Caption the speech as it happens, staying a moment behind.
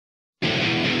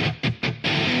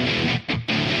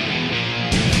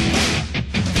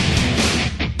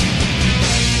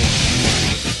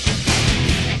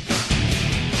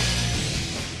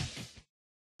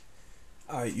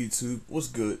Alright YouTube, what's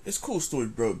good? It's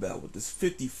CoolStoryBrobat with this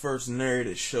 51st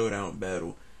Narrated Showdown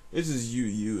battle. This is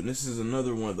UU, and this is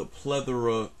another one of the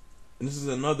plethora, and this is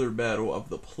another battle of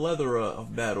the plethora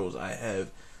of battles I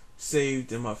have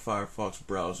saved in my Firefox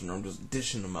browser, and I'm just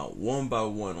dishing them out one by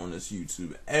one on this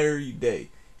YouTube every day.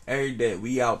 Every day,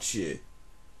 we out here,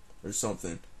 or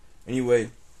something.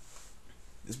 Anyway,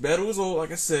 this battle is old,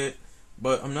 like I said,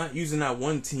 but I'm not using that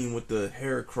one team with the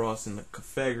Heracross and the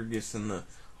Caphagrigus and the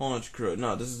Haunch Crow.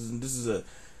 No,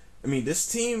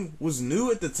 this team was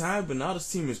new at the time, but now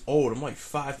this team is old. I'm like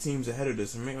 5 teams ahead of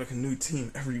this. I make like a new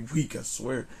team every week, I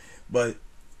swear. But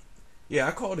yeah,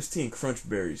 I call this team Crunch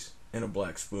Berries and a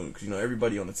Black Spoon, because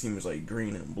everybody on the team is like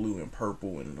green and blue and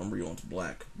purple, and Umbreon's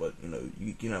black. But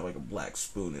you can have like a black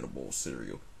spoon in a bowl of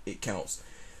cereal. It counts.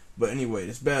 But anyway,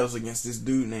 this battle's against this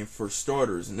dude named First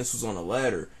Starters, and this was on a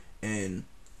ladder. And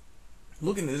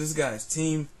looking at this guy's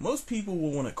team, most people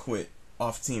will want to quit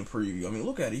off team preview. I mean,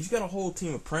 look at it. He's got a whole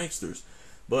team of pranksters.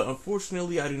 But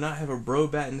unfortunately, I do not have a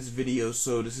Brobat in this video,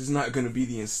 so this is not going to be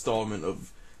the installment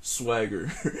of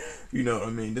swagger. You know what I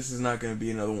mean? This is not going to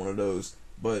be another one of those.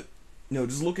 But,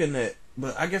 just looking at...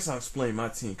 But I guess I'll explain my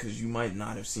team, because you might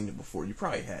not have seen it before. You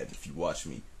probably had if you watched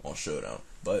me on Showdown.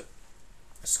 But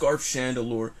Scarf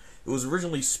Chandelure. It was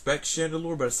originally Spec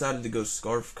Chandelure, but I decided to go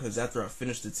Scarf because after I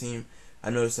finished the team, I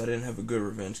noticed I didn't have a good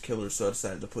revenge killer, so I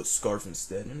decided to put Scarf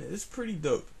instead, and it's pretty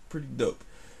dope. Pretty dope.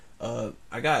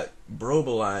 I got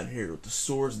Brobaline here with the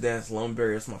Swords Dance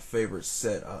Lumberry. That's my favorite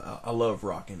set. I love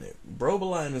rocking it.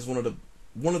 Brobaline is one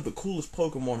of the coolest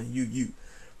Pokemon in UU.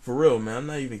 For real, man. I'm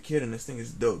not even kidding. This thing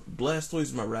is dope. Blastoise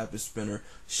is my Rapid Spinner.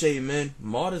 Shaman,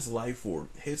 Modest Life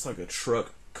Orb, hits like a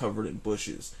truck covered in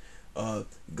bushes.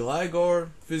 Gligar,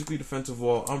 Physically Defensive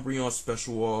Wall, Umbreon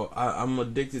Special Wall. I'm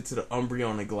addicted to the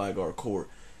Umbreon and Gligar core.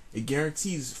 It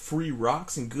guarantees free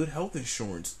rocks and good health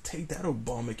insurance. Take that,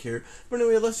 Obamacare. But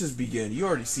anyway, let's just begin. You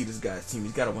already see this guy's team.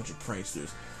 He's got a bunch of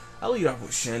pranksters. I lead off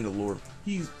with Chandelure.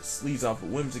 He leads off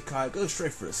with Whimsicott. Goes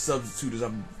straight for a substitute as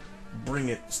I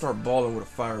start balling with a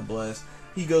Fire Blast.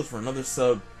 He goes for another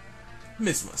sub.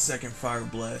 Missed my second Fire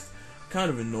Blast. Kind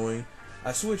of annoying.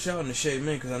 I switch out into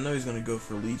Shaman because I know he's going to go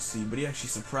for Leech Seed, but he actually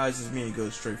surprises me and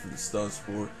goes straight for the Stun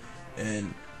Spore.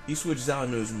 And he switches out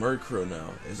into his Murkrow now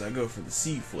as I go for the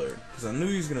Seed Flare, because I knew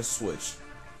he was going to switch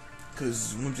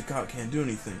because Whimsicott can't do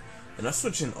anything. And I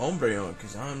switch in Umbreon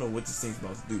because I don't know what this thing's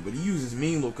about to do, but he uses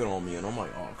Mean Looking on me, and I'm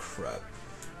like, oh crap.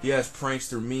 He has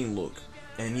Prankster Mean Look,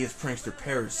 and he has Prankster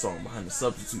Parrot Song behind the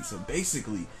substitute, so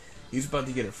basically he's about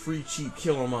to get a free cheap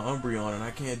kill on my Umbreon, and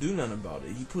I can't do nothing about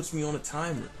it. He puts me on a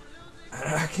timer.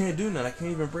 I can't do nothing. I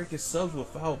can't even break his subs with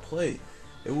foul play.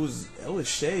 It was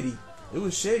shady. It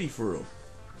was shady for real.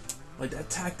 Like, that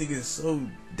tactic is so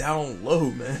down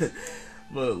low, man.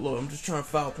 But look, I'm just trying to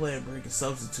foul play and break a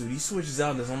substitute. He switches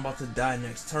out as I'm about to die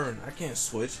next turn. I can't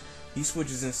switch. He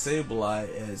switches in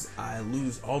Sableye as I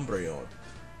lose Umbreon.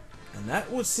 And that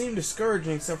would seem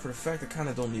discouraging, except for the fact I kind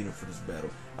of don't need him for this battle.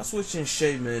 I switch in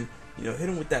Shaman, hit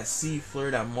him with that Seed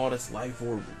Flare, that Modest Life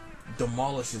Orb,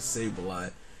 demolishes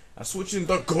Sableye. I switch in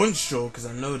the Gunshow because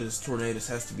I know this Tornadus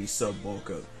has to be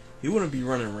sub-bulk up. He wouldn't be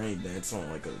running Rain Dance on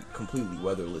like a completely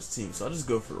weatherless team, so I just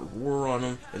go for a Roar on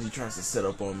him as he tries to set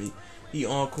up on me. He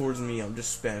encores me, I'm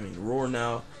just spamming Roar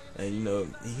now, and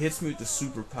he hits me with the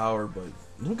superpower, but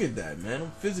look at that, man.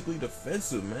 I'm physically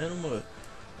defensive, man.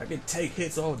 I can take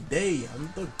hits all day. I'm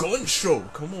the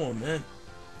Gunshow. Come on, man.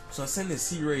 So I send in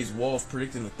C-Ray's Walls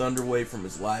predicting the Thunder Wave from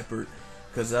his Liepard,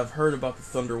 because I've heard about the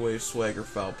Thunder Wave Swagger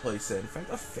foul play set. In fact,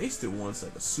 I faced it once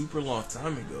like a super long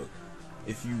time ago,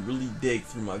 if you really dig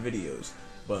through my videos.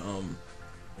 But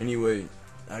anyway,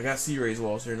 I got C-Ray's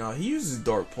Walls here now. He uses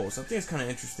Dark Pulse. I think it's kind of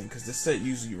interesting because this set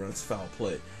usually runs foul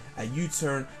play. At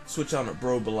U-turn, switch out to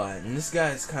Brobaline, and this guy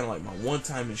is kind of like my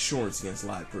one-time insurance against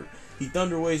Liepard. He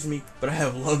Thunder Waves me, but I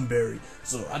have Lumberry,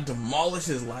 so I demolish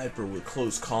his Liepard with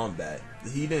close combat.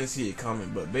 He didn't see it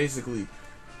coming, but basically,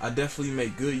 I definitely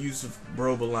made good use of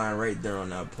Brobaline right there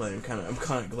on that play. I'm kind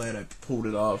of glad I pulled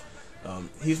it off.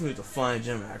 He's me with the Flying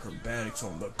Gem Acrobatics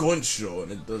on the Gunshow,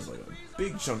 and it does like a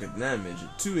big chunk of damage.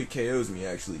 It KOs me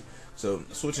actually. So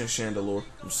switching Chandelure,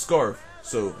 I'm Scarf,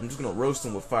 so I'm just gonna roast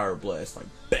him with Fire Blast, like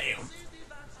bam.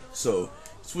 So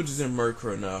switches in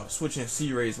Murkrow now, switching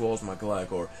C-Ray's Walls my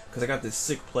Gligar, because I got this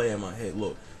sick play in my head.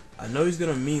 Look, I know he's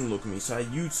gonna Mean Look me, so I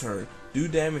U-turn, do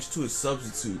damage to his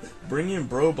substitute, bring in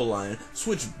Brobaline,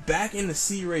 switch back into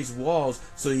C-Ray's Walls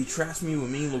so he traps me with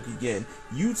Mean Look again,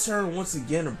 U-turn once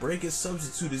again to break his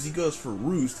substitute as he goes for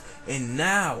Roost, and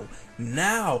now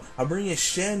I bring in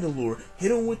Chandelure,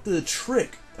 hit him with the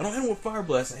Trick. I don't hit him with Fire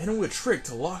Blast, I hit him with Trick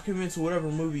to lock him into whatever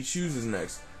move he chooses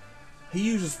next. he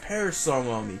uses Paris Song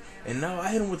on me, and now I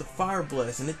hit him with a Fire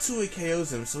Blast, and it 2-hit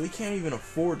KOs him, so he can't even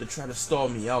afford to try to stall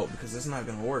me out, because it's not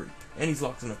gonna work. And he's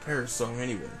locked in a Paris Song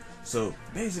anyway. So,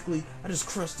 basically, I just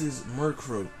crushed his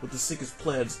Murkrow with the sickest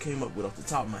play I just came up with off the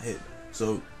top of my head.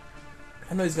 So,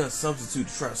 I know he's gonna substitute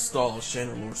to try to stall out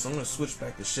Chandelure, so I'm gonna switch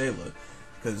back to Shayla,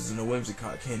 because, you know,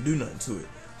 Whimsicott can't do nothing to it.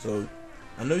 So,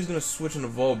 I know he's gonna switch into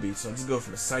Volbeat, so I just go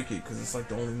for the Psychic, because it's like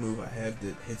the only move I have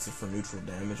that hits it for neutral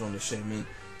damage on the Shaman.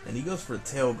 And he goes for the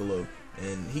Tail Glow,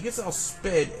 and he gets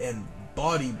outsped and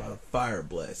bodied by the Fire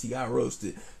Blast. He got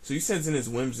roasted, so he sends in his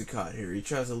Whimsicott here. He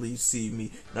tries to leave seed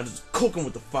me, and I just cook him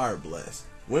with the Fire Blast.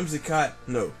 Whimsicott?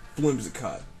 No,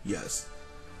 Flimsicott. Yes.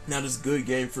 Now this good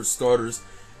game for starters.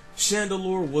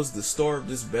 Chandelure was the star of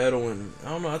this battle, and I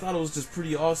don't know, I thought it was just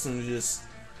pretty awesome to just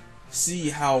see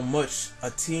how much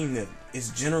a team that is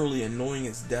generally annoying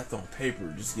as death on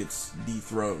paper just gets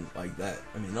dethroned like that.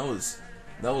 I mean, that was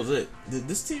it.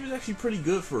 This team is actually pretty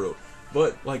good for real.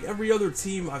 But like every other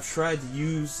team I've tried to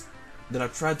use, that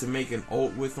I've tried to make an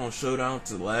ult with on Showdown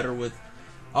to ladder with,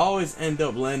 I always end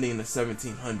up landing in the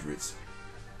 1700s.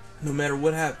 No matter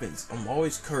what happens, I'm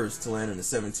always cursed to land in the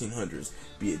 1700s.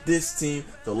 Be it this team,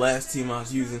 the last team I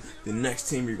was using, the next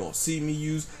team you're going to see me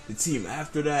use, the team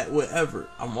after that, whatever.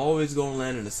 I'm always going to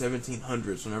land in the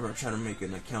 1700s whenever I try to make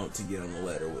an account to get on the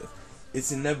ladder with.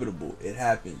 It's inevitable. It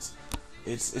happens.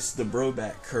 It's the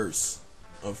Brobat curse,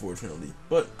 unfortunately.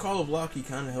 But Call of Locky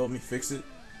kind of helped me fix it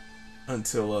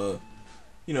until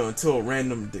until a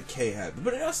random decay happened.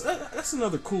 But that's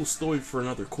another cool story for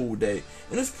another cool day.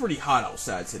 And it's pretty hot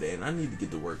outside today, and I need to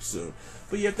get to work soon.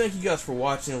 But yeah, thank you guys for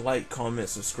watching. Like, comment,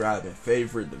 subscribe, and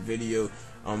favorite the video.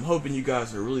 I'm hoping you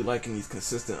guys are really liking these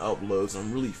consistent uploads.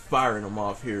 I'm really firing them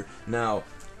off here. Now,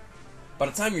 by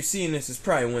the time you're seeing this, it's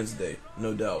probably Wednesday,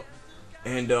 no doubt.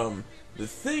 And the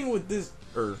thing with this,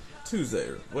 or Tuesday,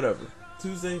 or whatever,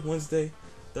 Tuesday, Wednesday,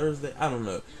 Thursday, I don't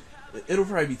know. It'll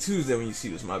probably be Tuesday when you see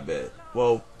this, my bad.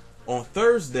 Well, on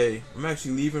Thursday, I'm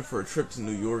actually leaving for a trip to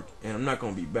New York, and I'm not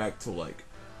going to be back till like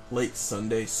late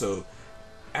Sunday. So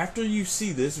after you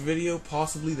see this video,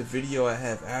 possibly the video I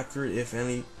have after it, if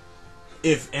any,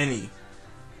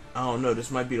 I don't know,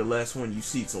 this might be the last one you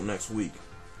see till next week.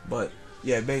 But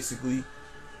yeah, basically,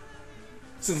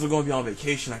 since we're going to be on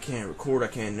vacation, I can't record, I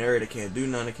can't narrate, I can't do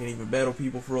nothing, I can't even battle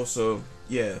people for real. So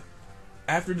yeah,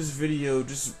 after this video,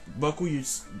 just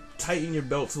tighten your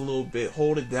belts a little bit,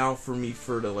 hold it down for me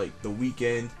for the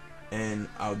weekend, and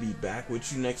I'll be back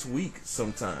with you next week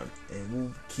sometime, and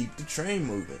we'll keep the train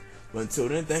moving. But until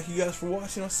then, thank you guys for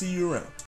watching. I'll see you around.